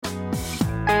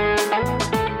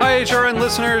HRN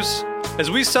listeners.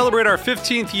 As we celebrate our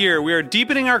 15th year, we are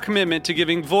deepening our commitment to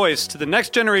giving voice to the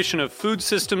next generation of food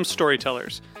systems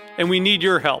storytellers, and we need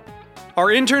your help. Our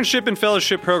internship and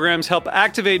fellowship programs help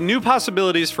activate new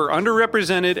possibilities for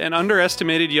underrepresented and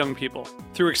underestimated young people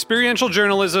through experiential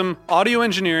journalism, audio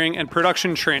engineering, and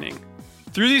production training.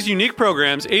 Through these unique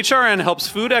programs, HRN helps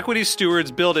food equity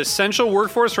stewards build essential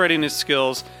workforce readiness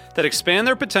skills that expand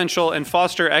their potential and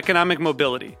foster economic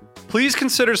mobility. Please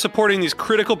consider supporting these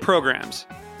critical programs.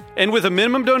 And with a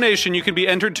minimum donation, you can be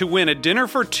entered to win a dinner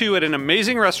for two at an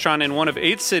amazing restaurant in one of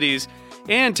 8 cities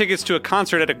and tickets to a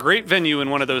concert at a great venue in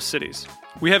one of those cities.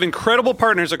 We have incredible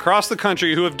partners across the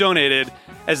country who have donated,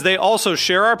 as they also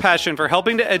share our passion for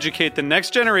helping to educate the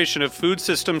next generation of food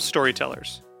systems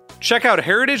storytellers. Check out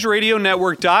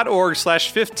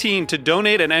heritageradionetwork.org/15 to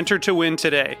donate and enter to win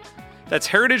today. That's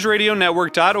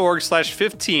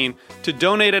heritageradionetwork.org/15 to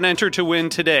donate and enter to win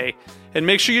today. And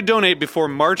make sure you donate before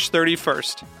March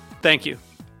 31st. Thank you.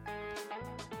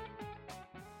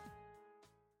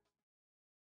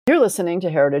 You're listening to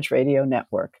Heritage Radio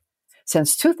Network.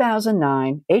 Since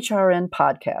 2009, HRN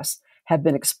podcasts have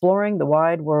been exploring the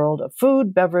wide world of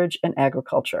food, beverage, and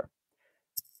agriculture.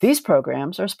 These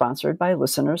programs are sponsored by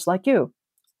listeners like you.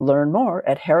 Learn more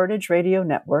at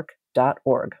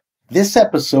heritageradionetwork.org. This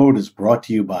episode is brought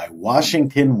to you by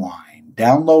Washington Wine.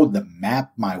 Download the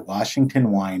Map My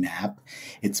Washington Wine app.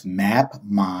 It's Map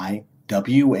My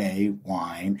WA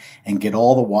Wine, and get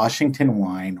all the Washington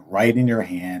wine right in your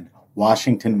hand.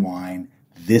 Washington Wine,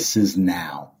 this is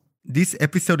now. This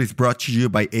episode is brought to you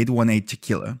by 818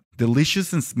 Tequila.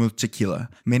 Delicious and smooth tequila,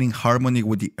 made in harmony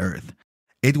with the earth.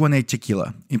 818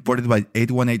 Tequila, imported by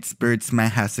 818 Spirits,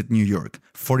 Manhasset, New York.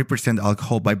 40%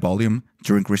 alcohol by volume.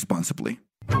 Drink responsibly.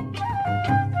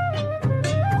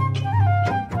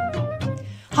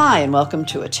 Hi, and welcome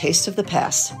to A Taste of the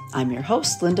Past. I'm your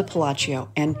host, Linda Palacio,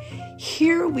 and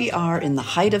here we are in the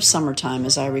height of summertime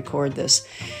as I record this.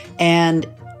 And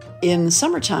in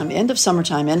summertime, end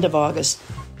of August,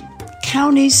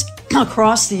 counties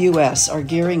across the U.S. are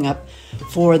gearing up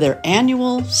for their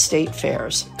annual state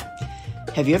fairs.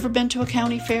 Have you ever been to a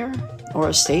county fair or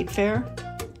a state fair?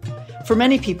 For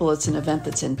many people, it's an event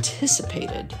that's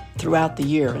anticipated throughout the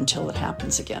year until it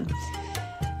happens again.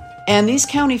 And these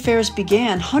county fairs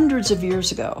began hundreds of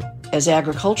years ago as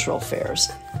agricultural fairs,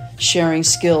 sharing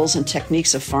skills and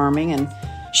techniques of farming and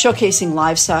showcasing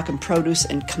livestock and produce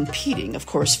and competing, of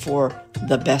course, for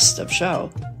the best of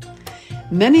show.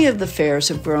 Many of the fairs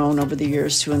have grown over the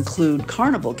years to include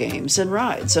carnival games and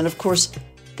rides. And of course,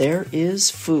 there is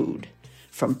food,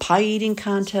 from pie-eating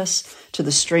contests to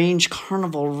the strange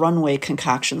carnival runway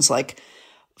concoctions like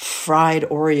fried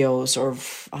Oreos or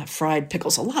fried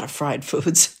pickles, a lot of fried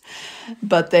foods.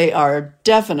 But they are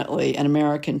definitely an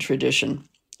American tradition.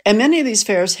 And many of these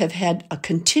fairs have had a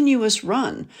continuous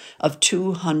run of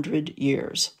 200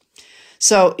 years.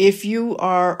 So if you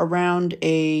are around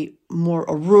a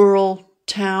rural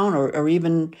town or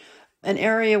even an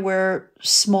area where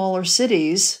smaller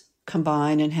cities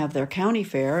combine and have their county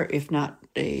fair, if not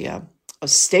a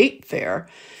state fair,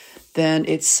 then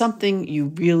it's something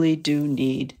you really do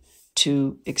need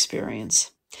to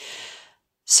experience.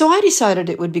 So I decided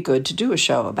it would be good to do a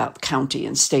show about county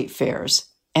and state fairs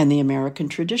and the American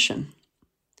tradition.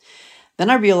 Then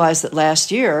I realized that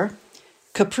last year,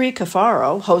 Capri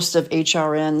Cafaro, host of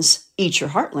HRN's Eat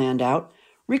Your Heartland Out,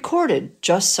 recorded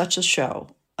just such a show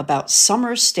about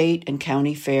summer state and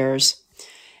county fairs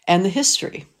and the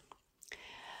history.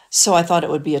 So I thought it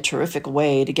would be a terrific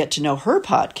way to get to know her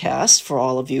podcast for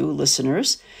all of you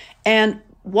listeners. And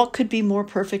what could be more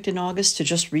perfect in August to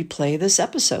just replay this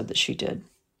episode that she did?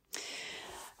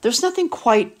 There's nothing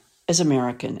quite as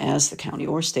American as the county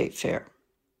or state fair.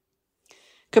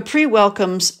 Capri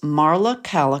welcomes Marla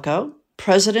Calico,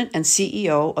 President and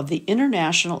CEO of the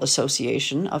International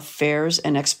Association of Fairs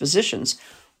and Expositions.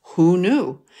 Who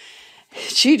knew?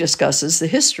 She discusses the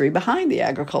history behind the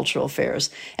agricultural fairs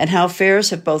and how fairs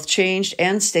have both changed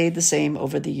and stayed the same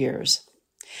over the years.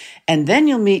 And then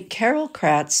you'll meet Carol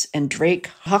Kratz and Drake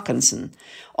Hawkinson,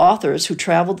 authors who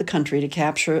traveled the country to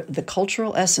capture the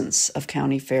cultural essence of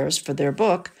county fairs for their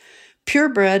book,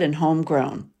 Purebred and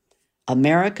Homegrown,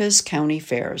 America's County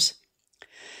Fairs.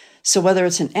 So whether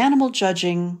it's an animal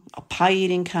judging, a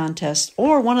pie-eating contest,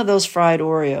 or one of those fried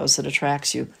Oreos that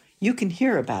attracts you, you can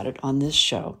hear about it on this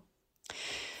show.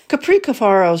 Capri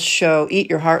Cafaro's show, Eat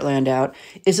Your Heartland Out,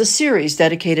 is a series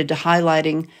dedicated to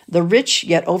highlighting the rich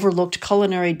yet overlooked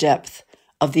culinary depth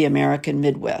of the American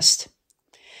Midwest.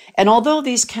 And although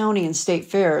these county and state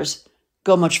fairs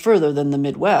go much further than the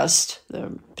Midwest,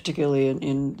 particularly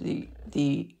in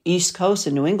the East Coast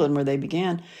in New England where they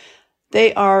began,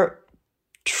 they are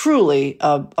truly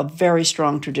a very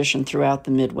strong tradition throughout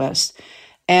the Midwest.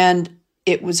 And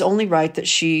it was only right that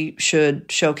she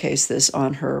should showcase this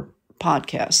on her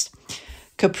podcast.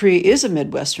 Capri is a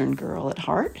Midwestern girl at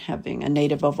heart, having a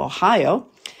native of Ohio,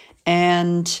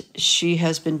 and she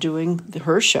has been doing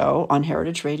her show on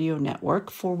Heritage Radio Network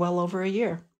for well over a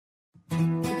year.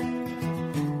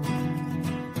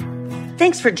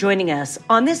 Thanks for joining us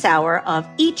on this hour of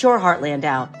Eat Your Heartland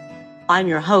Out. I'm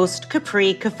your host,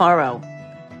 Capri Cafaro.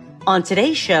 On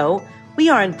today's show, we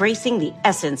are embracing the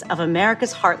essence of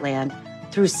America's heartland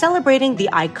through celebrating the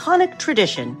iconic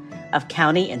tradition of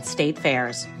county and state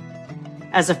fairs.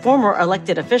 As a former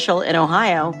elected official in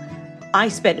Ohio, I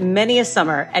spent many a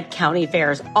summer at county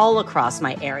fairs all across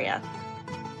my area.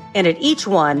 And at each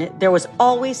one, there was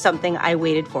always something I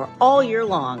waited for all year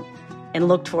long and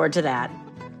looked forward to that,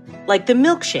 like the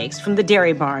milkshakes from the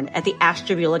Dairy Barn at the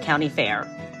Ashtabula County Fair.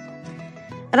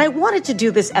 And I wanted to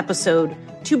do this episode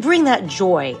to bring that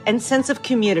joy and sense of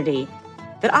community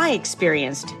that I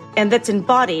experienced and that's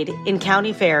embodied in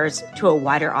county fairs to a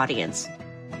wider audience.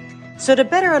 So to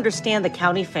better understand the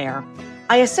county fair,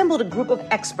 I assembled a group of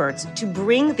experts to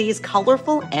bring these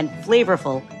colorful and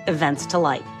flavorful events to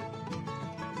light.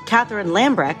 Catherine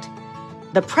Lambrecht,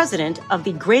 the president of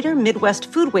the Greater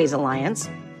Midwest Foodways Alliance,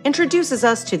 introduces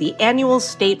us to the annual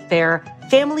State Fair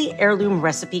Family Heirloom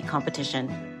Recipe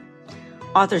Competition.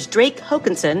 Authors Drake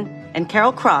Hokanson and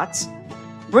Carol Krotz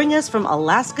bring us from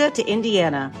Alaska to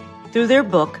Indiana through their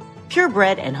book,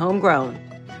 Purebred and Homegrown,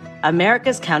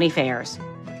 America's County Fairs.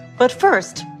 But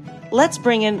first, let's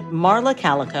bring in Marla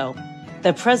Calico,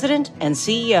 the president and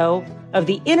CEO of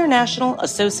the International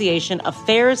Association of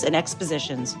Fairs and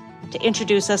Expositions, to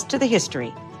introduce us to the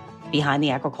history behind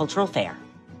the agricultural fair.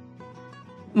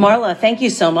 Marla, thank you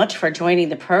so much for joining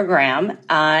the program.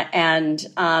 And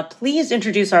please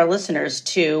introduce our listeners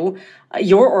to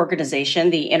your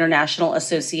organization, the International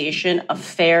Association of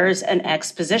Fairs and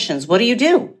Expositions. What do you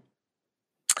do?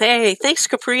 Hey, thanks,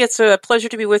 Capri. It's a pleasure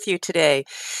to be with you today.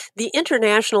 The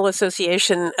International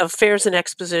Association of Fairs and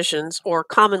Expositions, or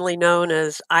commonly known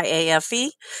as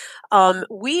IAFE,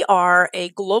 we are a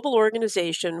global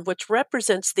organization which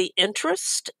represents the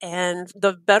interest and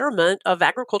the betterment of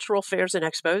agricultural fairs and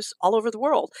expos all over the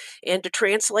world. And to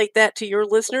translate that to your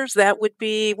listeners, that would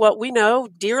be what we know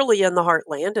dearly in the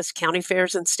heartland as county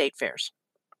fairs and state fairs.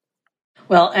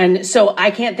 Well, and so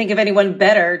I can't think of anyone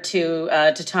better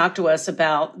to talk to us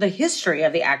about the history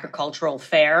of the agricultural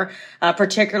fair,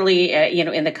 particularly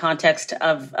in the context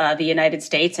of the United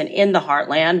States and in the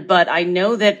heartland. But I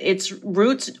know that its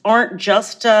roots aren't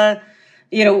just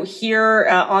here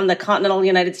on the continental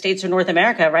United States or North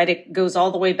America, right? It goes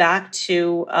all the way back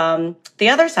to the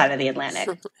other side of the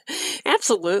Atlantic.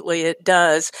 Absolutely, it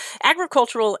does.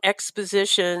 Agricultural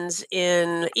expositions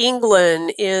in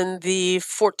England in the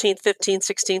 14th,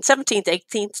 15th, 16th, 17th,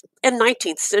 18th, and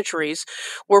 19th centuries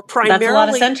were primarily— That's a lot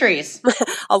of centuries.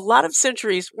 A lot of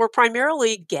centuries were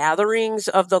primarily gatherings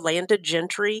of the landed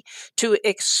gentry to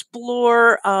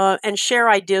explore and share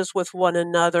ideas with one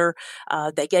another.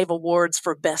 They gave awards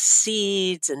for best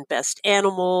seeds and best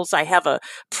animals. I have a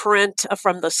print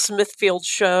from the Smithfield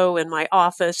Show in my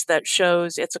office that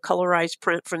shows— it's a colorized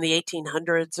print from the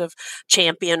 1800s of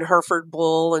Champion Hereford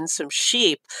bull and some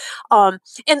sheep. And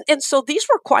so these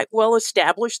were quite well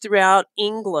established throughout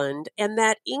England, and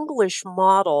that English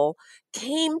model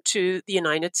came to the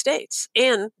United States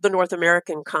and the North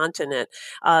American continent.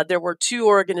 There were two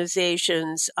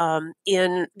organizations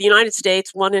in the United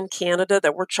States, one in Canada,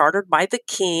 that were chartered by the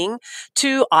king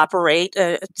to operate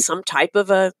some type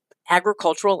of a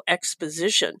agricultural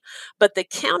exposition. But the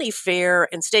county fair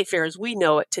and state fair as we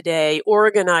know it today,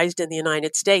 organized in the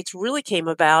United States, really came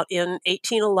about in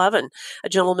 1811. A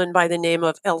gentleman by the name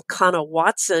of Elkanah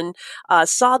Watson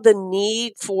saw the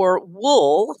need for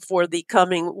wool for the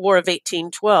coming War of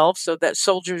 1812 so that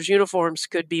soldiers' uniforms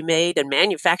could be made and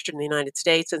manufactured in the United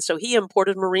States. And so he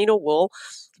imported merino wool,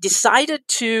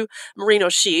 merino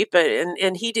sheep,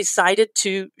 and he decided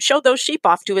to show those sheep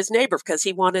off to his neighbor because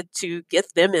he wanted to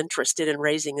get them interested in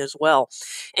raising as well.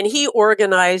 And he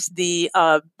organized the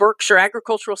Berkshire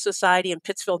Agricultural Society in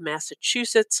Pittsfield,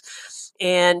 Massachusetts.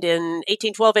 And in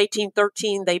 1812,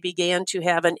 1813, they began to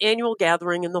have an annual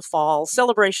gathering in the fall,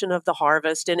 celebration of the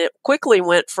harvest. And it quickly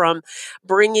went from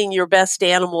bringing your best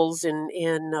animals and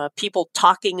people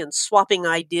talking and swapping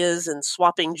ideas and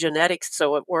swapping genetics,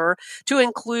 so it were, to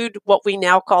include what we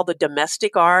now call the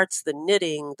domestic arts, the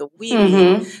knitting, the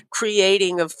weaving,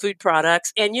 creating of food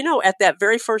products. And, at that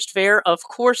very first fair, of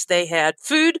course, they had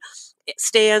food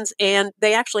stands, and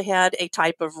they actually had a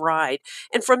type of ride.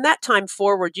 And from that time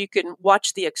forward, you can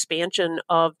watch the expansion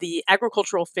of the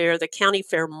agricultural fair, the county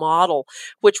fair model,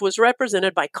 which was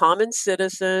represented by common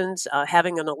citizens,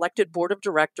 having an elected board of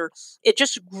director. It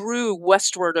just grew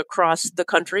westward across the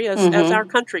country as our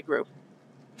country grew.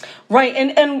 Right.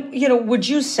 And would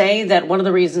you say that one of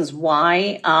the reasons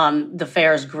why the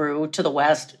fairs grew to the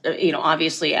West,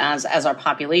 obviously as our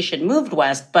population moved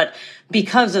west, but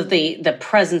because of the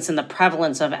presence and the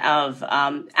prevalence of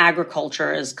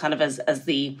agriculture as kind of as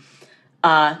the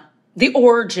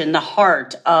origin, the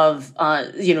heart of,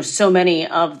 so many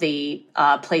of the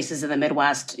places in the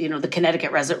Midwest, the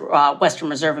Connecticut Western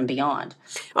Reserve and beyond?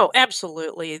 Oh,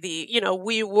 absolutely.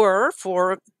 We were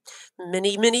for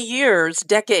many, many years,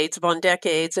 decades upon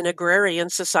decades, an agrarian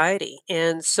society.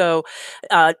 And so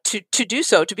to do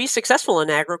so, to be successful in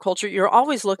agriculture, you're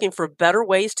always looking for better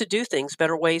ways to do things,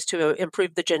 better ways to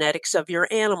improve the genetics of your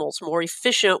animals, more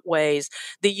efficient ways,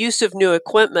 the use of new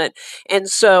equipment. And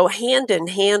so hand in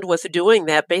hand with doing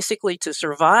that, basically to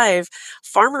survive,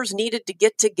 farmers needed to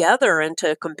get together and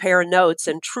to compare notes.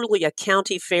 And truly a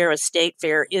county fair, a state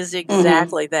fair is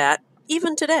exactly that,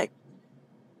 even today.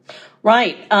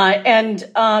 Right.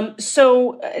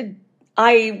 So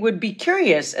I would be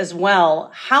curious as well,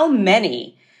 how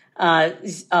many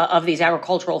of these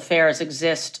agricultural fairs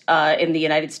exist in the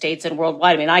United States and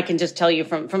worldwide? I mean, I can just tell you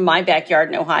from my backyard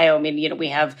in Ohio, I mean, we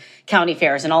have county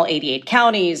fairs in all 88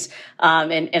 counties,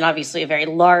 and obviously a very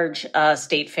large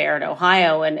state fair in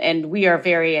Ohio. And we are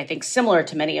very, I think, similar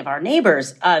to many of our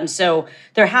neighbors. So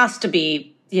there has to be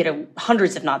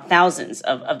hundreds, if not thousands,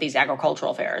 of these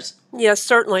agricultural fairs. Yes,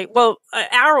 certainly. Well,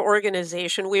 our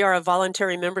organization, we are a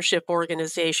voluntary membership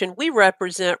organization. We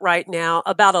represent right now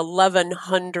about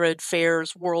 1,100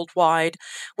 fairs worldwide,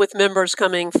 with members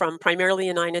coming from primarily the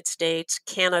United States,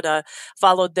 Canada,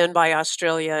 followed then by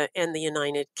Australia and the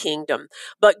United Kingdom.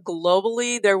 But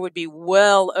globally, there would be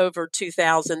well over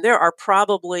 2,000. There are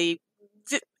probably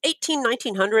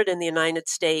 1,900 in the United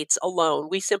States alone.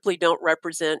 We simply don't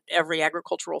represent every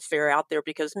agricultural fair out there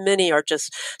because many are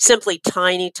just simply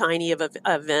tiny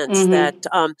events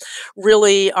that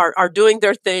really are doing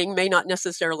their thing, may not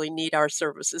necessarily need our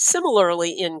services.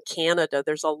 Similarly, in Canada,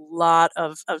 there's a lot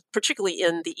of particularly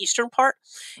in the eastern part,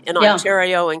 in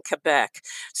Ontario and Quebec.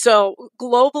 So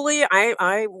globally,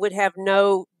 I would have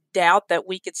no doubt that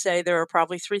we could say there are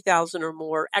probably 3,000 or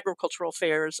more agricultural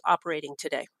fairs operating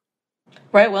today.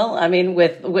 Right. Well, I mean,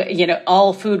 with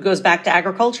all food goes back to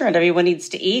agriculture, and everyone needs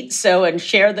to eat. So, and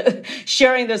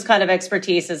sharing those kind of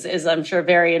expertise is I'm sure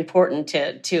very important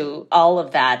to all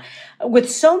of that.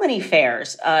 With so many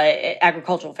fairs,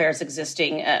 agricultural fairs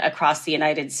existing across the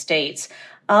United States,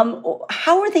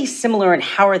 how are they similar and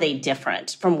how are they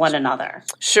different from one another?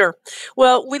 Sure.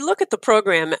 Well, we look at the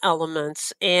program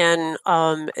elements, and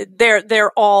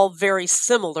they're all very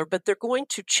similar, but they're going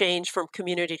to change from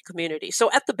community to community.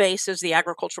 So at the base is the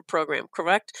agricultural program,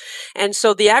 correct? And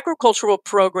so the agricultural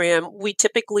program, we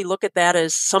typically look at that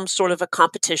as some sort of a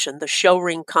competition, the show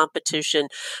ring competition.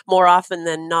 More often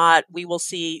than not, we will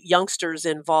see youngsters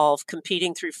involved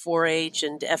competing through 4-H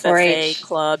and FFA 4-H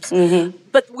clubs.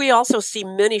 But we also see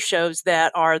many shows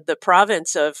that are the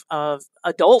province of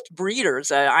adult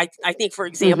breeders. I think, for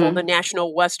example, the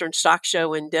National Western Stock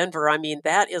Show in Denver, I mean,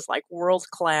 that is like world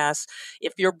class.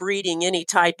 If you're breeding any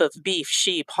type of beef,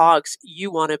 sheep, hogs, you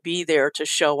want to be there to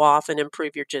show off and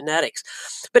improve your genetics.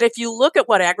 But if you look at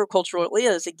what agricultural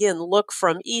is, again, look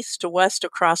from east to west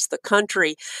across the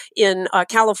country. In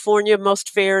California, most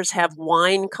fairs have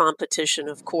wine competition,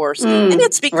 of course, and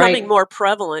it's becoming more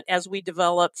prevalent as we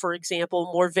develop, for example,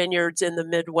 more vineyards in the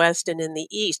Midwest and in the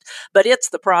East. But it's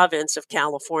the province of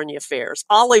California fairs.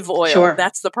 Olive oil,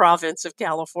 that's the province of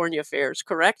California fairs,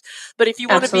 correct? But if you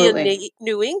want to be in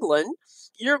New England,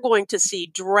 you're going to see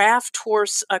draft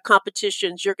horse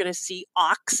competitions. You're going to see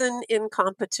oxen in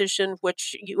competition,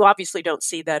 which you obviously don't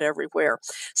see that everywhere.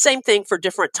 Same thing for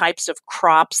different types of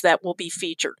crops that will be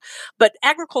featured. But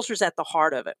agriculture is at the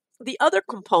heart of it. The other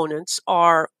components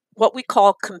are what we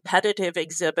call competitive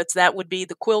exhibits. That would be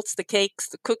the quilts, the cakes,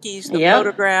 the cookies, the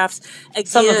photographs. Again,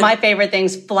 some of my favorite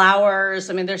things, flowers.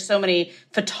 I mean, there's so many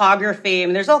photography. I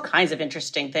mean, there's all kinds of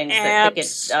interesting things that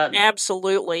get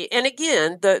absolutely. And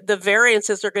again, the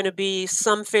variances are going to be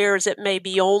some fairs it may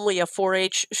be only a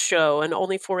 4-H show and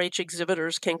only 4-H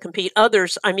exhibitors can compete.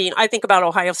 Others, I mean, I think about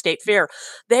Ohio State Fair.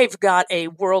 They've got a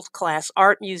world-class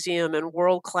art museum and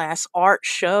world-class art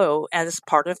show as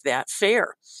part of that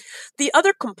fair. The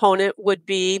other component would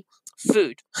be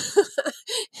food.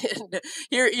 And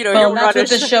here, Well, here that's what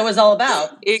this show is all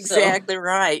about. Exactly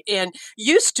right. And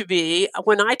used to be,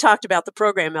 when I talked about the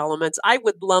program elements, I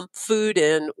would lump food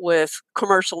in with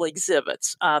commercial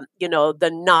exhibits,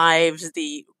 the knives,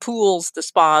 the pools, the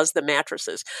spas, the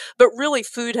mattresses. But really,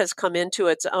 food has come into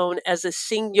its own as a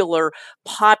singular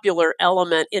popular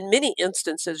element, in many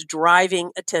instances,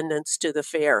 driving attendance to the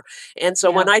fair. And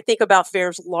so when I think about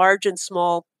fairs, large and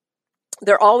small,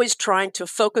 they're always trying to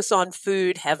focus on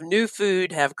food, have new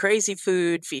food, have crazy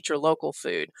food, feature local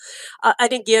food.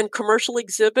 And again, commercial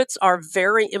exhibits are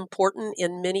very important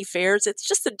in many fairs. It's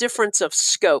just a difference of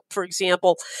scope. For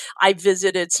example, I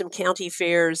visited some county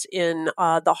fairs in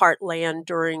the Heartland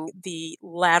during the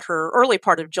early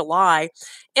part of July,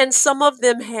 and some of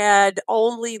them had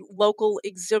only local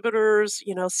exhibitors,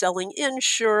 selling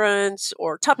insurance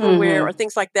or Tupperware or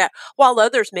things like that, while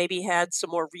others maybe had some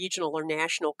more regional or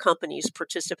national companies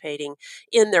participating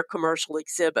in their commercial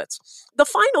exhibits. The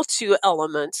final two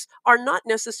elements are not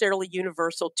necessarily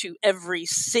universal to every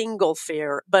single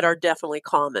fair, but are definitely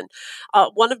common.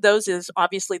 One of those is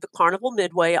obviously the Carnival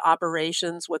Midway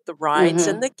operations with the rides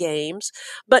and the games.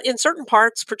 But in certain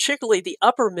parts, particularly the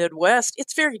upper Midwest,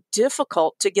 it's very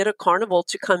difficult to get a carnival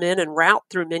to come in and route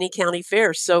through many county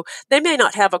fairs. So they may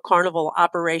not have a carnival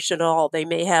operation at all. They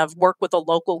may have work with a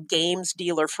local games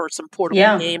dealer for some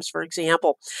portable games, for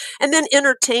example. And then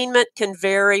entertainment can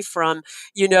vary from,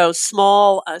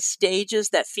 small stages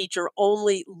that feature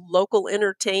only local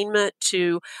entertainment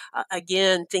to,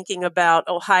 again, thinking about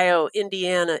Ohio,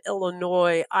 Indiana,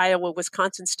 Illinois, Iowa,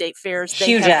 Wisconsin state fairs. They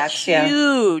huge have acts,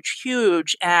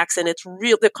 huge acts, and it's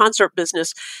real. The concert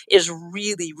business is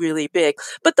really, really big.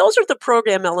 But those are the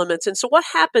program elements. And so what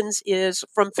happens is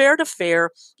from fair to fair,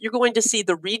 you're going to see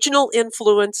the regional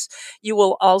influence. You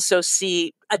will also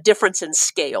see a difference in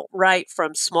scale, right,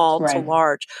 from small to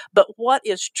large. But what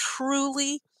is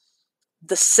truly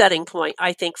the setting point,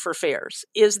 I think, for fairs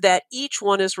is that each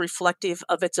one is reflective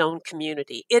of its own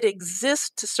community. It exists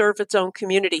to serve its own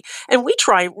community. And we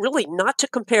try really not to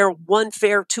compare one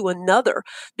fair to another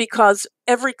because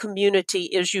every community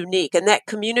is unique. And that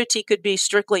community could be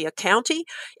strictly a county,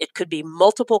 it could be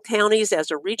multiple counties as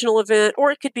a regional event,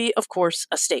 or it could be, of course,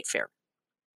 a state fair.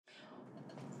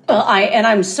 Well,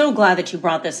 I'm so glad that you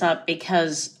brought this up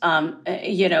because,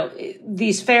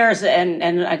 these fairs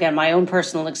and again, my own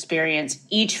personal experience,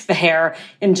 each fair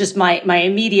in just my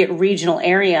immediate regional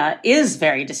area is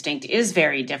very distinct, is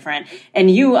very different.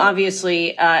 And you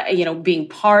obviously, being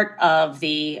part of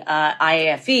the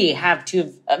IAFE have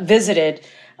to have visited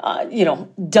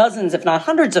dozens, if not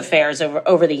hundreds of fairs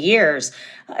over the years.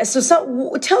 So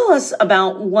tell us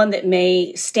about one that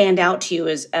may stand out to you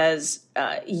as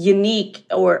unique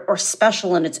or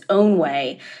special in its own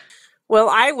way. Well,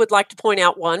 I would like to point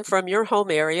out one from your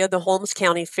home area, the Holmes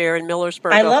County Fair in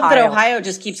Millersburg, I love Ohio. that Ohio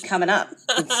just keeps coming up.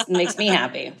 It makes me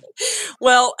happy.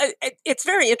 Well, it's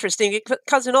very interesting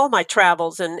because in all my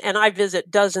travels, and I visit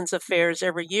dozens of fairs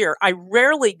every year, I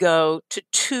rarely go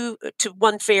to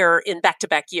one fair in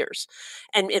back-to-back years.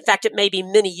 And in fact, it may be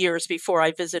many years before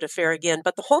I visit a fair again.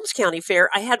 But the Holmes County Fair,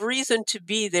 I had reason to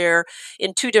be there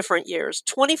in 2 different years.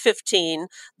 2015,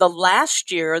 the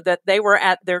last year that they were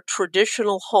at their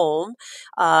traditional home,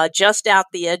 just out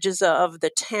the edges of the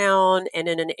town and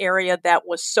in an area that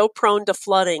was so prone to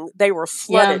flooding, they were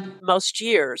flooded most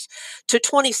years, to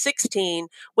 2016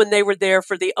 when they were there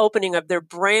for the opening of their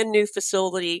brand new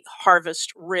facility,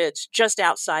 Harvest Ridge, just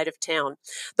outside of town.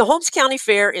 The Holmes County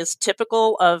Fair is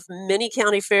typical of many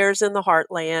county fairs in the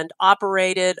Heartland,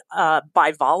 operated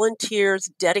by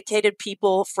volunteers, dedicated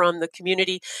people from the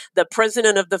community. The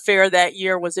president of the fair that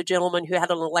year was a gentleman who had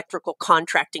an electrical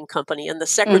contracting company, and the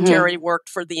secretary worked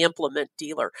for the implement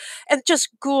dealer. And just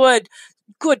good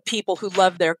people who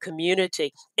love their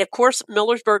community. Of course,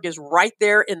 Millersburg is right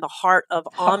there in the heart of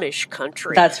Amish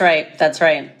country. That's right.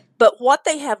 But what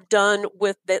they have done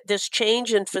with this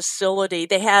change in facility,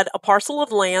 they had a parcel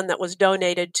of land that was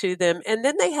donated to them, and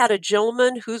then they had a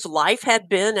gentleman whose life had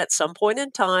been at some point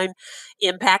in time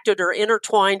impacted or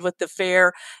intertwined with the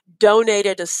fair,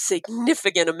 donated a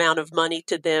significant amount of money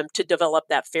to them to develop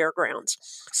that fairgrounds.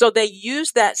 So they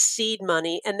used that seed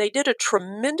money, and they did a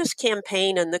tremendous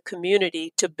campaign in the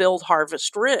community to build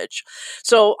Harvest Ridge.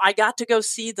 So I got to go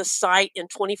see the site in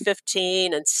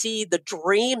 2015 and see the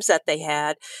dreams that they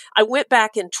had. I went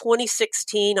back in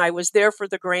 2016. I was there for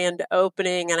the grand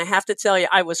opening, and I have to tell you,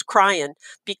 I was crying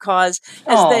because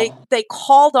as they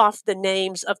called off the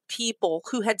names of people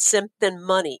who had sent them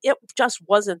money, it just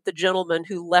wasn't the gentleman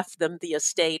who left them the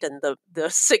estate and the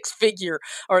 7-figure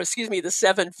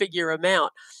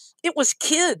amount. It was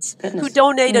kids who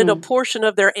donated a portion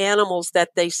of their animals that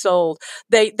they sold.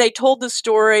 They told the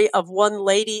story of one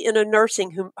lady in a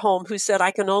nursing home who said,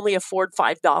 I can only afford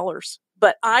 $5,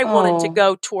 but I wanted to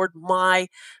go toward my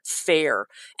fair.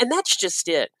 And that's just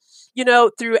it. You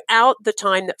know, throughout the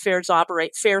time that fairs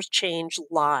operate, fairs change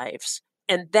lives.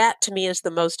 And that, to me, is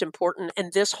the most important.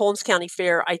 And this Holmes County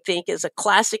Fair, I think, is a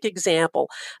classic example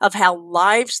of how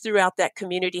lives throughout that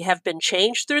community have been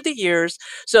changed through the years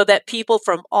so that people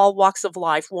from all walks of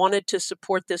life wanted to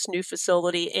support this new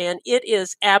facility. And it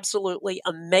is absolutely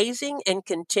amazing and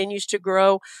continues to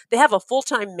grow. They have a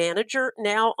full-time manager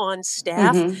now on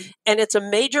staff, and it's a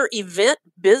major event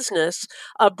business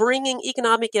bringing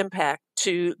economic impact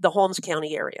to the Holmes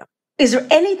County area. Is there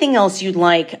anything else you'd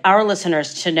like our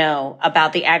listeners to know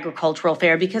about the agricultural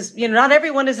fair? Because, you know, not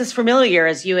everyone is as familiar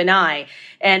as you and I.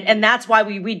 And that's why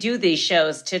we do these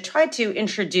shows, to try to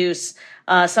introduce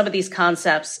some of these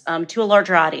concepts to a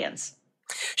larger audience.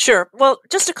 Sure. Well,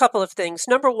 just a couple of things.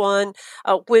 Number one,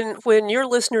 when your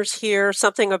listeners hear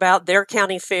something about their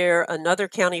county fair, another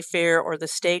county fair, or the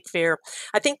state fair,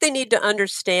 I think they need to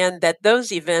understand that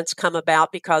those events come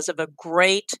about because of a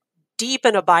great, deep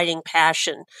and abiding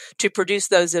passion to produce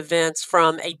those events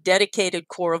from a dedicated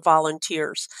core of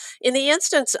volunteers. In the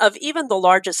instance of even the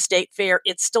largest state fair,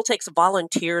 it still takes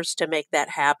volunteers to make that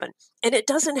happen. And it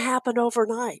doesn't happen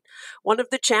overnight. One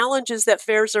of the challenges that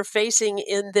fairs are facing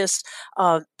in this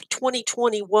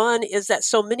 2021 is that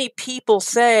so many people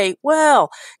say, well,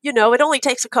 you know, it only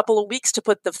takes a couple of weeks to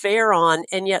put the fair on,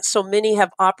 and yet so many have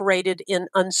operated in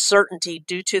uncertainty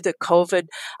due to the COVID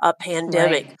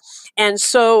pandemic. Right. And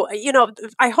so, you know,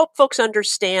 I hope folks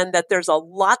understand that there's a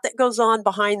lot that goes on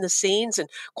behind the scenes. And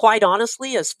quite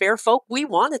honestly, as fair folk, we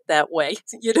want it that way.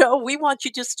 You know, we want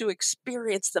you just to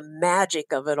experience the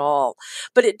magic of it all.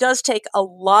 But it does take a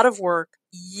lot of work,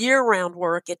 year-round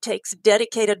work. It takes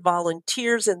dedicated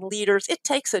volunteers and leaders. It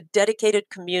takes a dedicated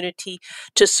community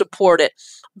to support it.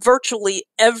 Virtually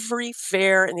every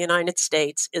fair in the United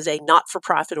States is a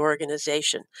not-for-profit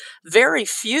organization. Very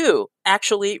few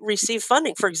actually receive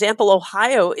funding. For example,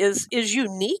 Ohio is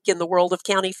unique in the world of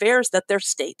county fairs that their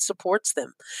state supports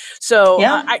them. So,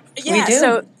 we do.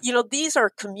 So, you know, these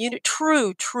are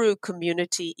true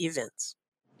community events.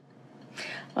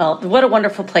 Well, what a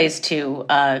wonderful place to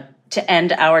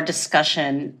end our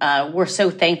discussion. We're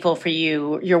so thankful for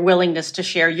your willingness to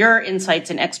share your insights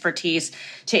and expertise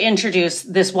to introduce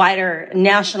this wider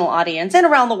national audience and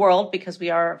around the world, because we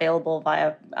are available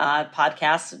via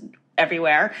podcasts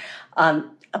everywhere,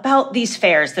 about these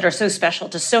fairs that are so special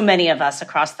to so many of us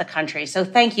across the country. So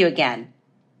thank you again.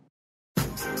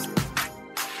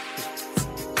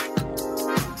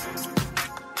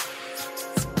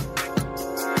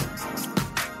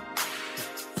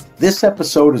 This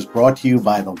episode is brought to you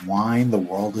by the wine the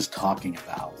world is talking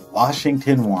about,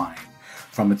 Washington Wine.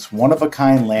 From its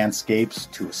one-of-a-kind landscapes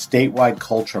to a statewide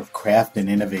culture of craft and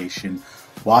innovation,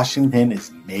 Washington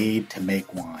is made to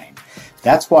make wine.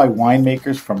 That's why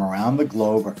winemakers from around the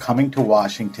globe are coming to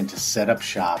Washington to set up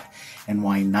shop, and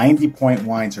why 90 Point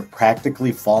wines are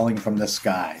practically falling from the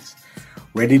skies.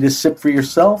 Ready to sip for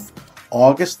yourself?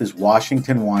 August is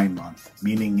Washington Wine Month,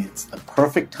 meaning it's the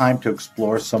perfect time to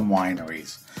explore some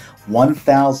wineries,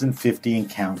 1,050 and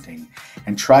counting,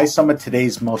 and try some of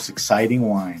today's most exciting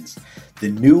wines. The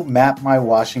new Map My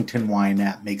Washington Wine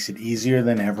app makes it easier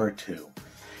than ever, too.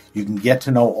 You can get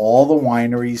to know all the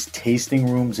wineries, tasting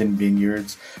rooms, and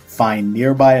vineyards, find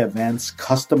nearby events,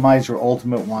 customize your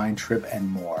ultimate wine trip, and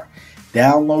more.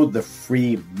 Download the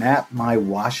free Map My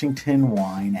Washington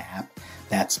Wine app.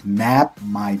 That's Map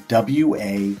My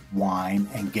WA Wine,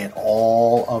 and get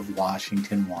all of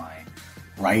Washington wine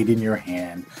right in your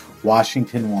hand.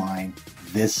 Washington Wine,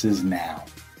 this is now.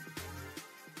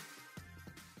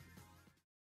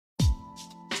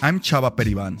 I'm Chava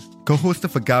Periban, co-host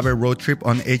of Agave Road Trip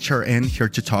on HRN, here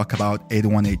to talk about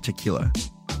 818 Tequila.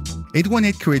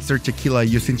 818 creates their tequila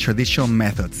using traditional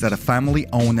methods at a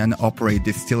family-owned and operated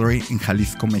distillery in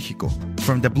Jalisco, Mexico.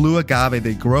 From the blue agave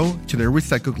they grow to their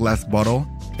recycled glass bottle,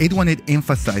 818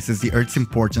 emphasizes the earth's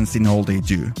importance in all they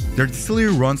do. Their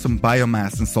distillery runs on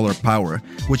biomass and solar power,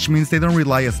 which means they don't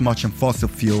rely as much on fossil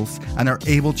fuels and are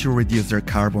able to reduce their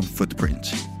carbon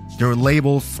footprint. Their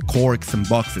labels, corks, and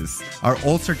boxes are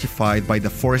all certified by the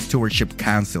Forest Stewardship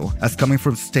Council as coming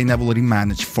from sustainably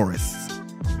managed forests.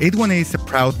 818 is a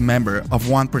proud member of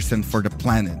 1% for the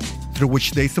Planet, through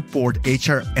which they support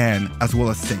HRN as well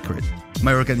as Sacred,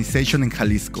 my organization in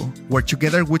Jalisco, where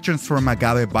together we transform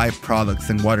agave byproducts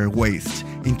and water waste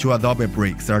into adobe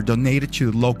bricks that are donated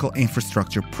to local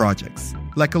infrastructure projects,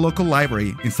 like a local library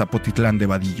in Zapotitlan de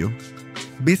Vadillo.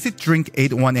 Visit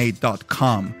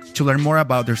drink818.com to learn more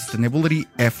about their sustainability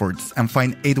efforts and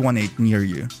find 818 near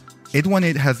you.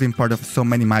 818 has been part of so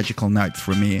many magical nights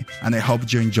for me, and I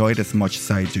hope you enjoy it as much as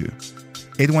I do.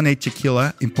 818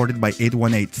 Tequila, imported by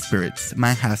 818 Spirits,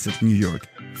 Manhasset, New York.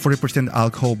 40%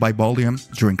 alcohol by volume.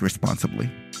 Drink responsibly.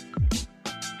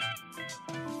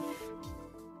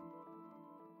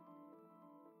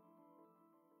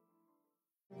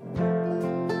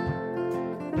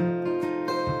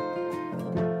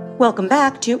 Welcome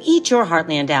back to Eat Your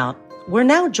Heartland Out. We're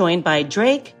now joined by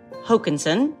Drake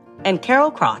Hokanson and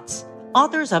Carol Krotz,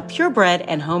 authors of Purebred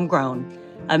and Homegrown,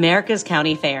 America's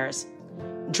County Fairs.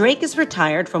 Drake is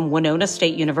retired from Winona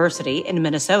State University in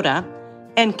Minnesota,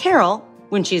 and Carol,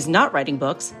 when she's not writing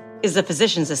books, is a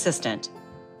physician's assistant.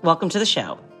 Welcome to the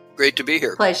show. Great to be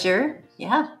here. Pleasure.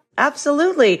 Yeah.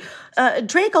 Absolutely.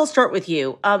 Drake, I'll start with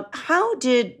you. How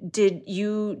did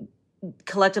you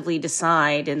collectively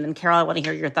decide, and then Carol, I want to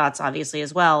hear your thoughts obviously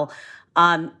as well,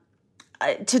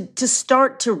 to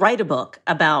start to write a book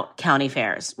about county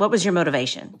fairs? What was your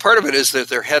motivation? Part of it is that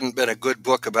there hadn't been a good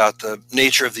book about the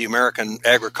nature of the American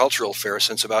agricultural fair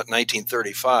since about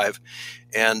 1935.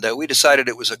 And we decided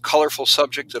it was a colorful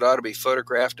subject that ought to be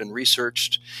photographed and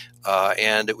researched,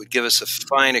 and it would give us a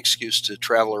fine excuse to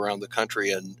travel around the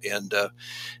country and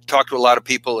talk to a lot of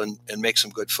people and make some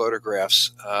good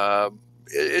photographs.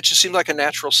 It just seemed like a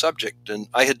natural subject, and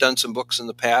I had done some books in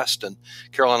the past, and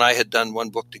Carol and I had done one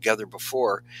book together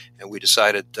before, and we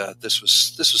decided this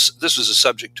was a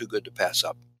subject too good to pass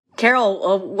up.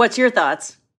 Carol, what's your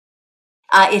thoughts?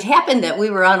 It happened that we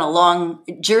were on a long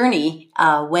journey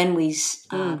when this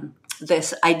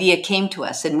idea came to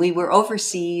us, and we were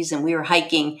overseas and we were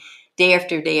hiking day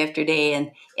after day after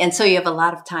day. And so you have a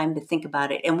lot of time to think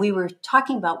about it. And we were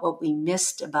talking about what we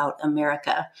missed about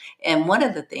America. And one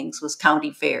of the things was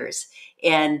county fairs.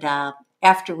 And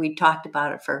after we talked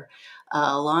about it for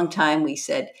a long time, we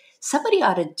said, somebody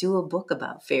ought to do a book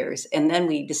about fairs. And then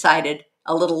we decided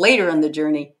a little later in the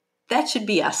journey, that should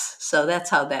be us. So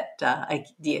that's how that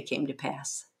idea came to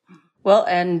pass. Well,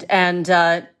 and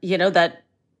you know, that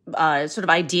sort of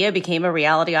idea became a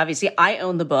reality. Obviously, I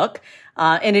own the book,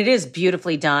 and it is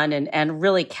beautifully done and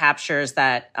really captures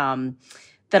that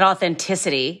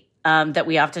authenticity that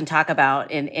we often talk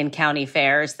about in county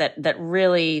fairs that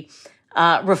really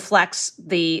reflects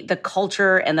the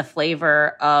culture and the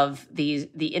flavor of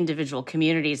the individual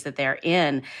communities that they're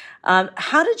in.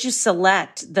 How did you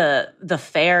select the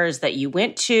fairs that you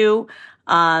went to,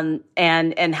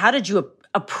 and how did you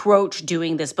approach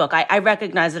doing this book? I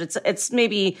recognize that it's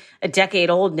maybe a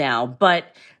decade old now, but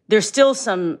there's still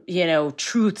some,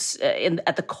 truths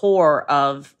at the core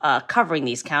of covering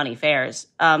these county fairs.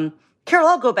 Carol,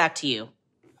 I'll go back to you.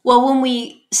 Well, when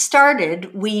we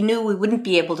started, we knew we wouldn't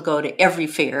be able to go to every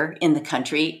fair in the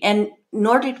country, and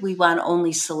nor did we want to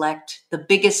only select the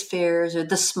biggest fairs or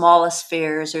the smallest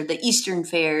fairs or the Eastern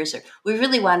fairs. We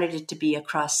really wanted it to be a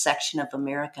cross-section of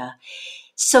America.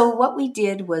 So what we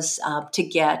did was to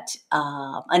get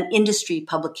an industry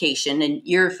publication, and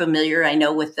you're familiar, I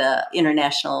know, with the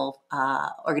International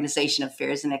Organization of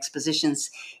Fairs and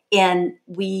Expositions, and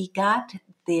we got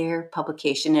their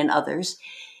publication and others,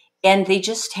 and they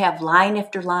just have line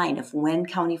after line of when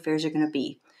county fairs are going to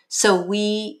be. So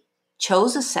we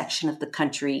chose a section of the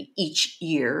country each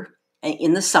year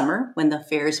in the summer when the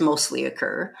fairs mostly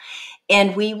occur.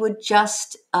 And we would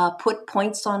just put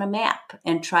points on a map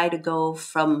and try to go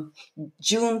from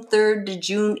June 3rd to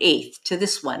June 8th to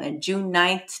this one, and June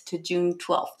 9th to June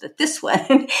 12th at this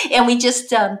one. And we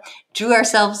just drew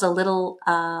ourselves a little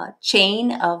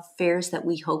chain of fairs that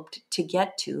we hoped to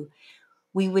get to.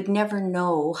 We would never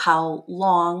know how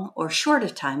long or short a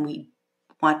time we'd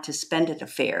want to spend at a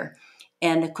fair.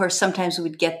 And of course, sometimes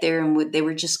we'd get there and they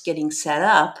were just getting set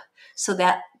up. So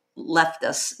that left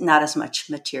us not as much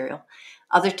material.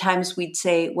 Other times we'd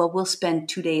say, well, we'll spend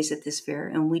 2 days at this fair,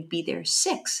 and we'd be there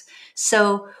 6.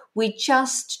 So we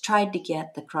just tried to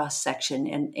get the cross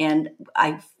section. And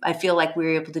I feel like we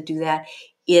were able to do that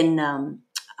in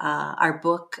our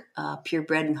book,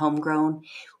 Purebred and Homegrown.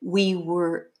 We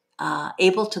were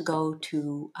able to go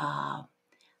to, I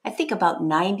think, about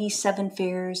 97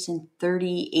 fairs in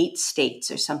 38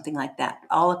 states or something like that,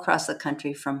 all across the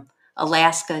country from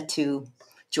Alaska to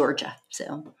Georgia.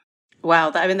 So, wow.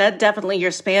 That definitely,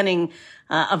 you're spanning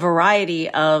a variety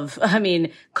of,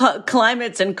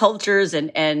 climates and cultures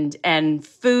and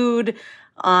food.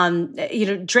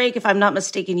 Drake, if I'm not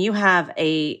mistaken, you have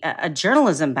a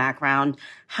journalism background.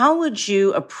 How would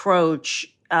you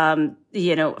approach,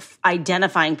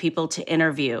 identifying people to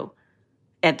interview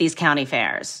at these county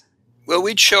fairs? Well,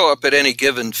 we'd show up at any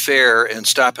given fair and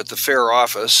stop at the fair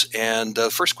office. And the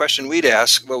first question we'd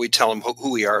ask, well, we'd tell them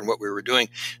who we are and what we were doing.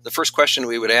 The first question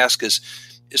we would ask is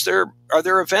are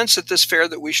there events at this fair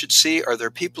that we should see? Are there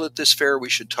people at this fair we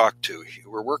should talk to?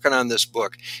 We're working on this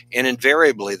book. And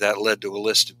invariably, that led to a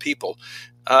list of people.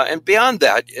 And beyond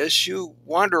that, as you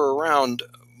wander around,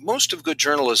 most of good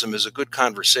journalism is a good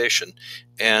conversation.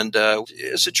 And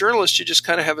as a journalist, you just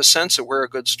kind of have a sense of where a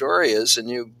good story is, and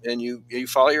you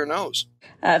follow your nose.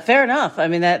 Fair enough. I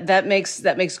mean, that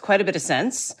makes quite a bit of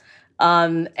sense.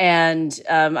 I'm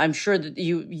sure that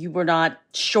you were not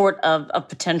short of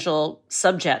potential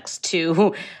subjects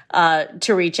to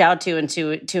reach out to and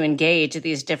to engage at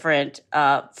these different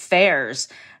fairs.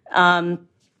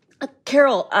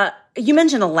 Carol, you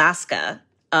mentioned Alaska.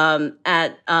 As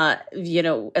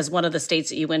one of the states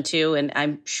that you went to, and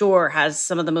I'm sure has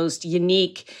some of the most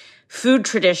unique food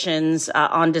traditions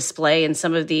on display in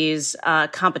some of these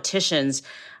competitions.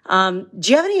 Do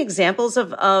you have any examples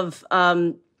of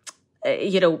some of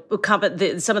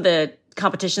the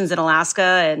competitions in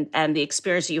Alaska and the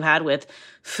experience that you had with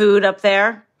food up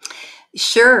there?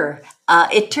 Sure.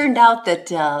 It turned out that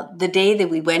the day that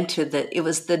we went to it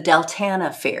was the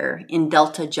Deltana Fair in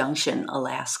Delta Junction,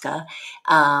 Alaska.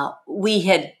 We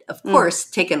had, of course,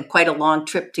 taken quite a long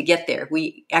trip to get there.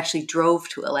 We actually drove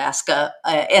to Alaska,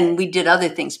 and we did other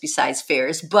things besides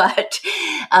fairs. But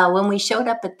when we showed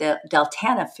up at the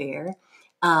Deltana Fair,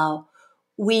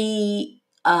 we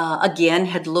again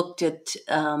had looked at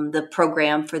the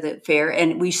program for the fair,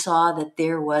 and we saw that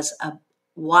there was a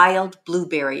wild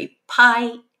blueberry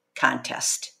pie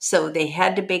contest. So they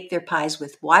had to bake their pies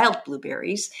with wild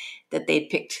blueberries that they'd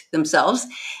picked themselves.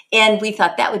 And we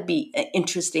thought that would be an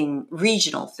interesting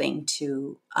regional thing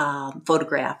to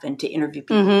photograph and to interview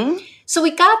people. Mm-hmm. So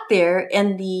we got there,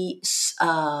 and the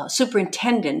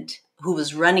superintendent who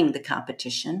was running the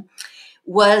competition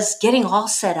was getting all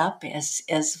set up as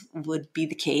would be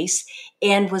the case,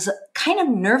 and was kind of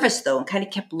nervous though, and kind of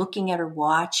kept looking at her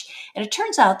watch. And it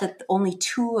turns out that only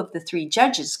 2 of the 3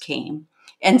 judges came.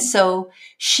 And so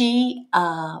she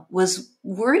was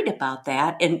worried about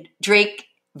that. And Drake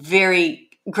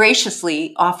very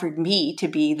graciously offered me to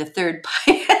be the 3rd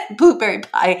blueberry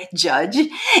pie judge.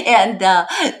 And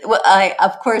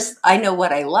of course, I know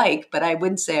what I like, but I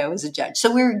wouldn't say I was a judge.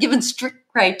 So we were given strict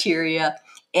criteria.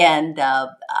 And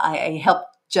I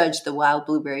helped judge the wild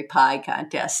blueberry pie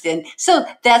contest. And so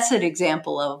that's an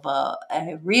example of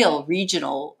a real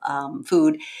regional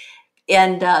food.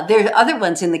 And there are other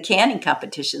ones in the canning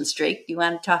competitions. Drake, do you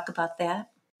want to talk about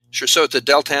that? Sure. So at the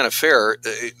Deltana Fair,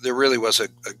 there really was a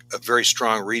very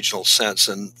strong regional sense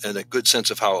and a good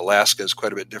sense of how Alaska is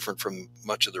quite a bit different from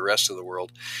much of the rest of the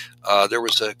world. There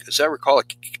was, as I recall, a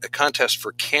contest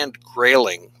for canned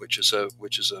grayling, which is an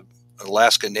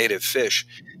Alaska native fish.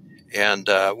 And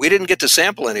we didn't get to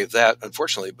sample any of that,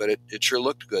 unfortunately, but it sure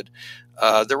looked good.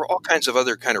 There were all kinds of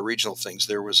other kind of regional things.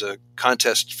 There was a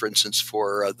contest, for instance,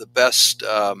 for the best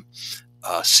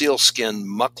sealskin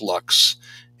mucklucks.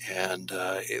 And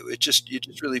you just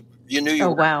really, you knew you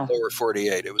were in the lower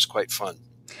 48. It was quite fun.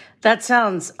 That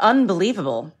sounds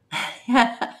unbelievable.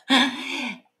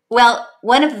 Well,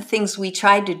 one of the things we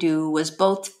tried to do was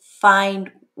both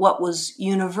find what was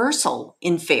universal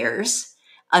in fairs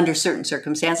under certain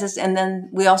circumstances, and then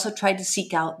we also tried to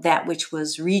seek out that which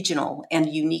was regional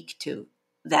and unique to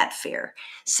that fair.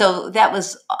 So that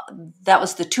was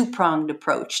the 2-pronged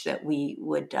approach that we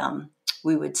would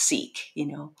seek. You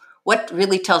know, what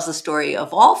really tells the story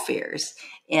of all fairs,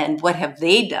 and what have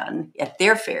they done at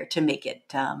their fair to make it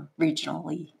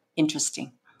regionally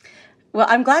interesting. Well,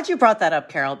 I'm glad you brought that up,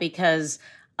 Carol, because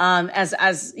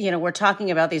as you know, we're talking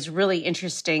about these really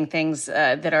interesting things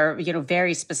that are,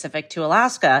 very specific to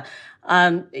Alaska.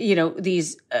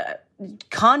 These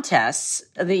contests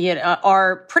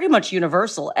are pretty much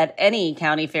universal at any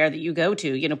county fair that you go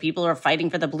to. People are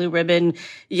fighting for the blue ribbon,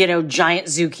 giant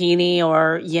zucchini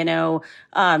or,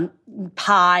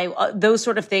 pie. Those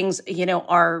sort of things,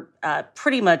 are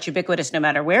pretty much ubiquitous no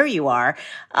matter where you are,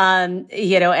 and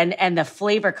the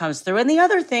flavor comes through. And the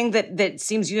other thing that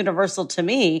seems universal to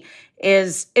me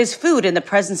is food and the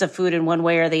presence of food in one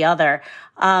way or the other.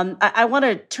 I want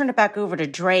to turn it back over to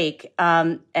Drake.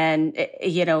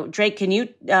 Drake, can you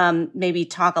maybe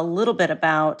talk a little bit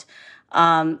about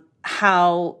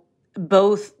how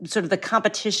both sort of the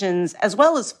competitions as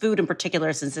well as food in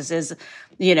particular, since this is,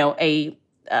 a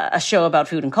show about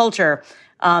food and culture,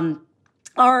 are,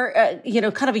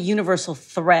 kind of a universal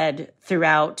thread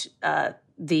throughout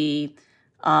the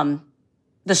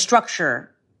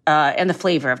structure and the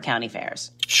flavor of county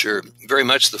fairs? Sure. Very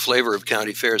much the flavor of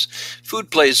county fairs.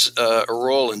 Food plays a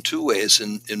role in two ways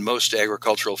in most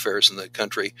agricultural fairs in the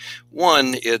country.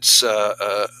 One, it's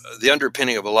the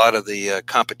underpinning of a lot of the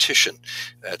competition.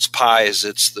 It's pies,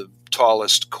 it's the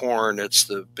tallest corn, it's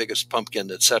the biggest pumpkin,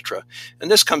 etc.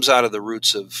 And this comes out of the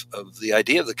roots of the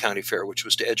idea of the county fair, which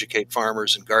was to educate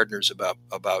farmers and gardeners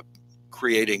about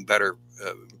creating better,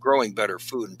 growing better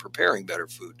food and preparing better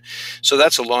food. So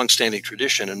that's a longstanding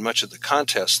tradition, and much of the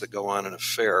contests that go on in a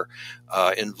fair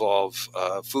involve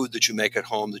food that you make at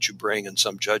home that you bring, and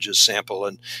some judges sample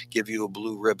and give you a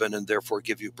blue ribbon and therefore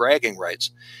give you bragging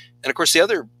rights. And of course, the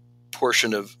other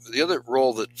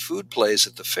role that food plays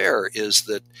at the fair is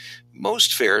that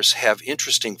most fairs have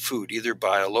interesting food, either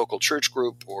by a local church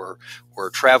group or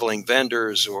traveling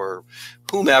vendors or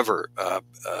whomever.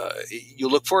 You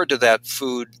look forward to that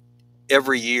food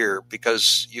every year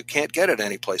because you can't get it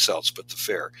anyplace else but the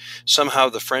fair. Somehow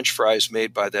the French fries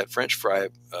made by that French fry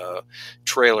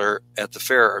trailer at the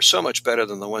fair are so much better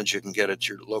than the ones you can get at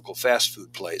your local fast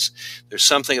food place. There's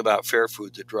something about fair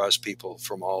food that draws people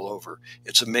from all over.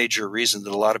 It's a major reason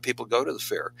that a lot of people go to the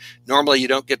fair. Normally you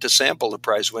don't get to sample the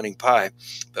prize-winning pie,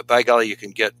 but by golly, you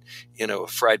can get, a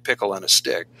fried pickle on a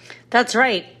stick. That's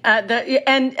right.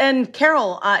 And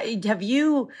Carol, have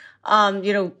you...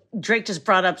 Drake just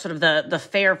brought up sort of the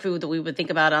fair food that we would think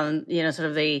about on, sort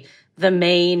of the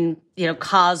main,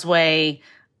 causeway,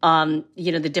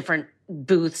 the different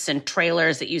booths and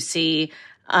trailers that you see.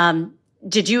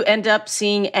 Did you end up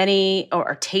seeing any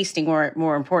or tasting,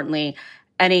 more importantly,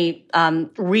 any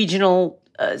regional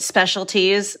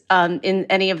specialties in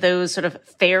any of those sort of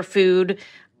fair food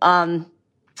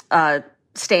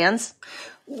stands?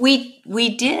 We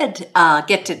did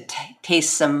get to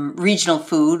taste some regional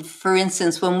food. For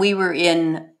instance, when we were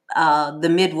in the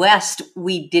Midwest,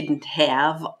 we didn't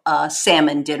have a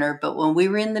salmon dinner, but when we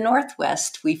were in the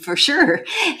Northwest, we for sure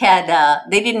had.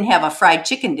 They didn't have a fried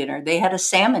chicken dinner; they had a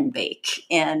salmon bake,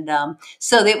 and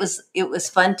so it was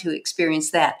fun to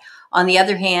experience that. On the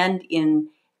other hand, in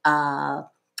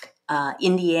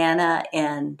Indiana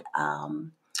and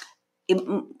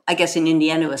I guess in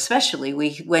Indiana especially,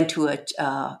 we went to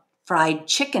a fried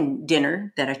chicken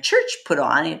dinner that a church put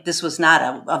on. This was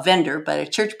not a vendor, but a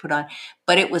church put on,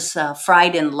 but it was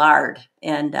fried in lard.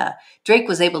 And Drake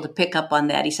was able to pick up on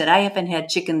that. He said, I haven't had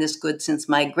chicken this good since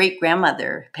my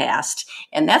great-grandmother passed.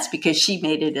 And that's because she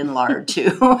made it in lard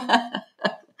too.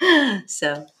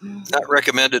 So not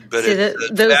recommended, but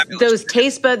those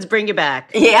taste buds bring you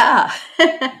back. Yeah.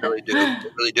 They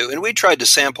really do. And we tried to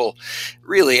sample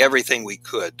really everything we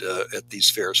could at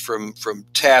these fairs, from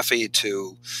taffy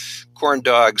to corn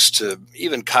dogs to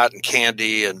even cotton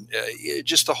candy, and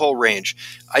just the whole range.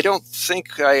 I don't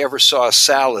think I ever saw a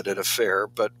salad at a fair,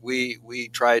 but we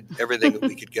tried everything that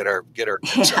we could get our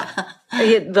kids on.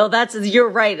 Well, you're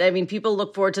right. I mean, people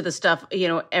look forward to the stuff,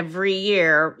 every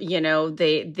year.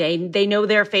 They know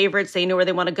their favorites. They know where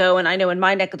they want to go. And I know in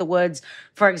my neck of the woods,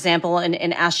 for example,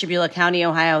 in Ashtabula County,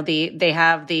 Ohio, they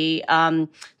have the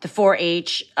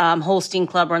 4-H Holstein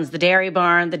Club runs the Dairy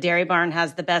Barn. The Dairy Barn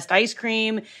has the best ice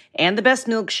cream and the best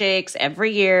milkshakes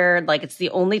every year. Like, it's the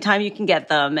only time you can get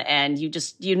them, and you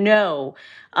just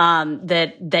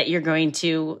that you're going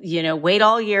to wait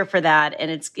all year for that,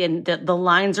 and the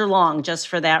lines are long just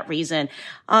for that reason.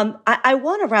 I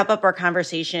want to wrap up our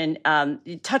conversation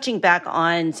touching back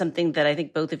on something that I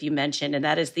think both of you mentioned, and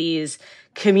that is these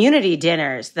community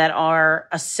dinners that are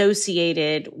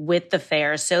associated with the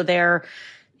fair. So they're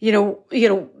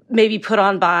maybe put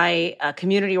on by a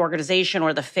community organization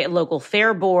or the local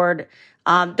fair board.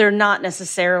 They're not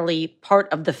necessarily part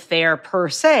of the fair per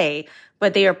se,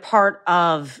 but they are part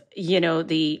of,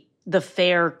 the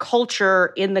fair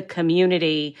culture in the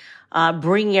community,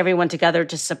 bringing everyone together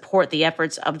to support the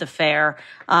efforts of the fair.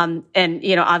 And,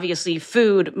 obviously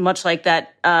food, much like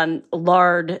that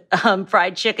lard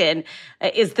fried chicken,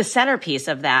 is the centerpiece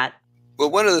of that. Well,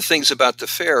 one of the things about the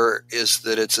fair is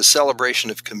that it's a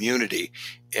celebration of community,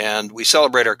 and we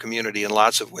celebrate our community in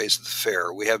lots of ways at the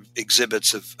fair. We have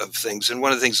exhibits of things, and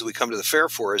one of the things that we come to the fair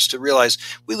for is to realize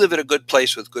we live in a good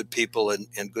place with good people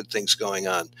and good things going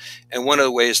on. And one of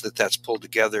the ways that that's pulled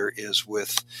together is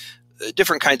with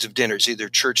different kinds of dinners, either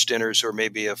church dinners or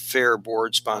maybe a fair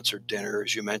board-sponsored dinner,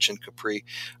 as you mentioned, Capri.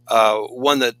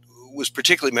 One that was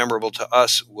particularly memorable to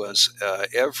us was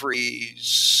every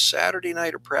Saturday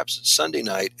night, or perhaps it's Sunday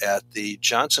night, at the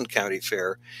Johnson County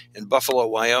Fair in Buffalo,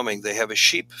 Wyoming. They have a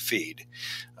sheep feed.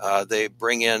 They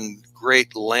bring in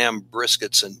great lamb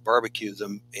briskets and barbecue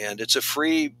them, and it's a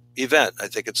free event. I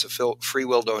think it's a free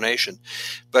will donation,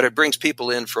 but it brings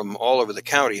people in from all over the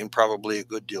county and probably a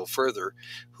good deal further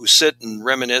who sit and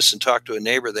reminisce and talk to a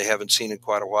neighbor they haven't seen in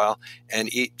quite a while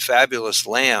and eat fabulous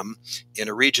lamb in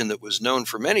a region that was known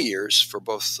for many years for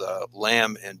both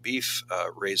lamb and beef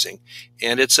raising.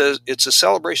 And it's a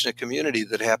celebration of community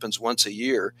that happens once a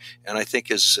year, and I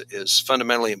think is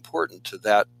fundamentally important to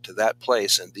that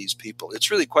place and these people.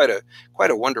 It's really quite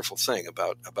a wonderful thing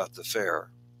about the fair.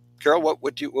 Carol, what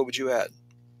would you add?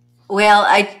 Well,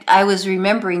 I was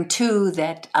remembering too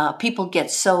that people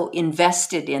get so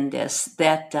invested in this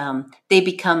that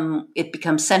it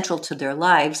becomes central to their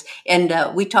lives. And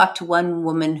we talked to one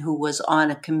woman who was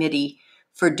on a committee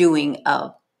for doing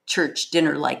a church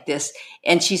dinner like this,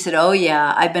 and she said, "Oh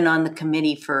yeah, I've been on the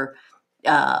committee for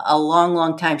a long,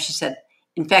 long time." She said,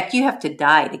 "In fact, you have to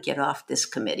die to get off this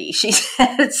committee." She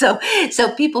said, "So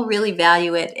people really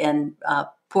value it and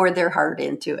pour their heart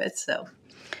into it." So,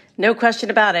 no question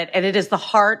about it. And it is the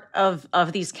heart of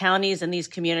these counties and these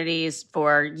communities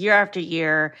for year after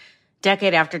year,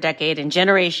 decade after decade, and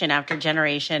generation after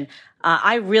generation.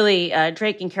 I really,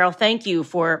 Drake and Carol, thank you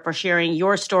for sharing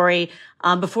your story.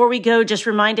 Before we go, just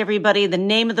remind everybody the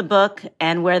name of the book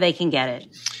and where they can get it.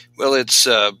 Well, it's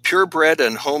Purebred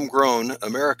and Homegrown,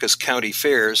 America's County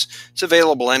Fairs. It's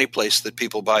available any place that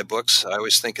people buy books. I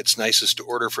always think it's nicest to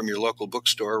order from your local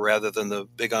bookstore rather than the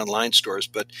big online stores,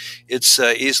 but it's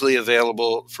easily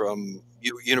available from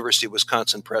University of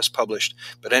Wisconsin Press published.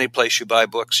 But any place you buy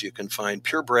books, you can find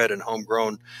Purebred and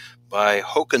Homegrown by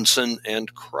Hokanson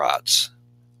and Kratz.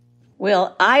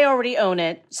 Well, I already own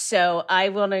it, so I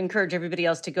want to encourage everybody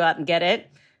else to go out and get it.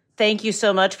 Thank you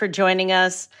so much for joining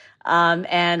us,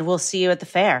 and we'll see you at the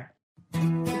fair.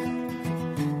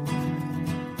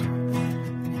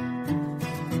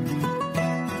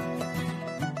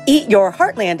 Eat Your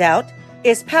Heartland Out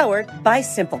is powered by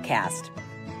Simplecast.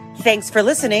 Thanks for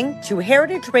listening to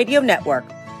Heritage Radio Network,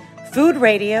 food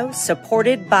radio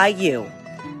supported by you.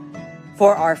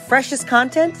 For our freshest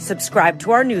content, subscribe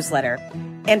to our newsletter.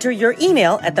 Enter your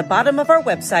email at the bottom of our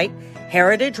website,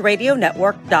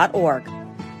 heritageradionetwork.org.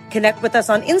 Connect with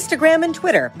us on Instagram and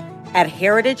Twitter at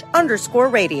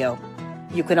heritage_radio.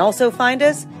 You can also find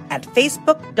us at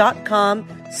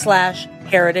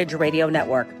facebook.com/Heritage Radio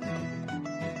Network.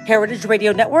 Heritage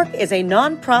Radio Network is a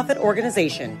nonprofit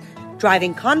organization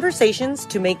driving conversations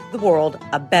to make the world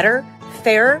a better,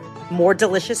 fairer, more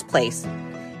delicious place.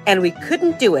 And we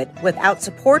couldn't do it without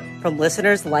support from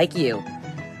listeners like you.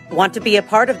 Want to be a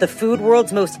part of the food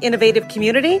world's most innovative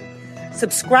community?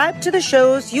 Subscribe to the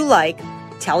shows you like,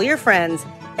 tell your friends,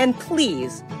 and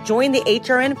please join the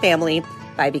HRN family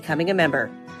by becoming a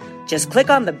member. Just click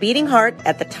on the beating heart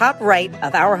at the top right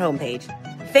of our homepage.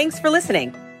 Thanks for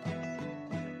listening.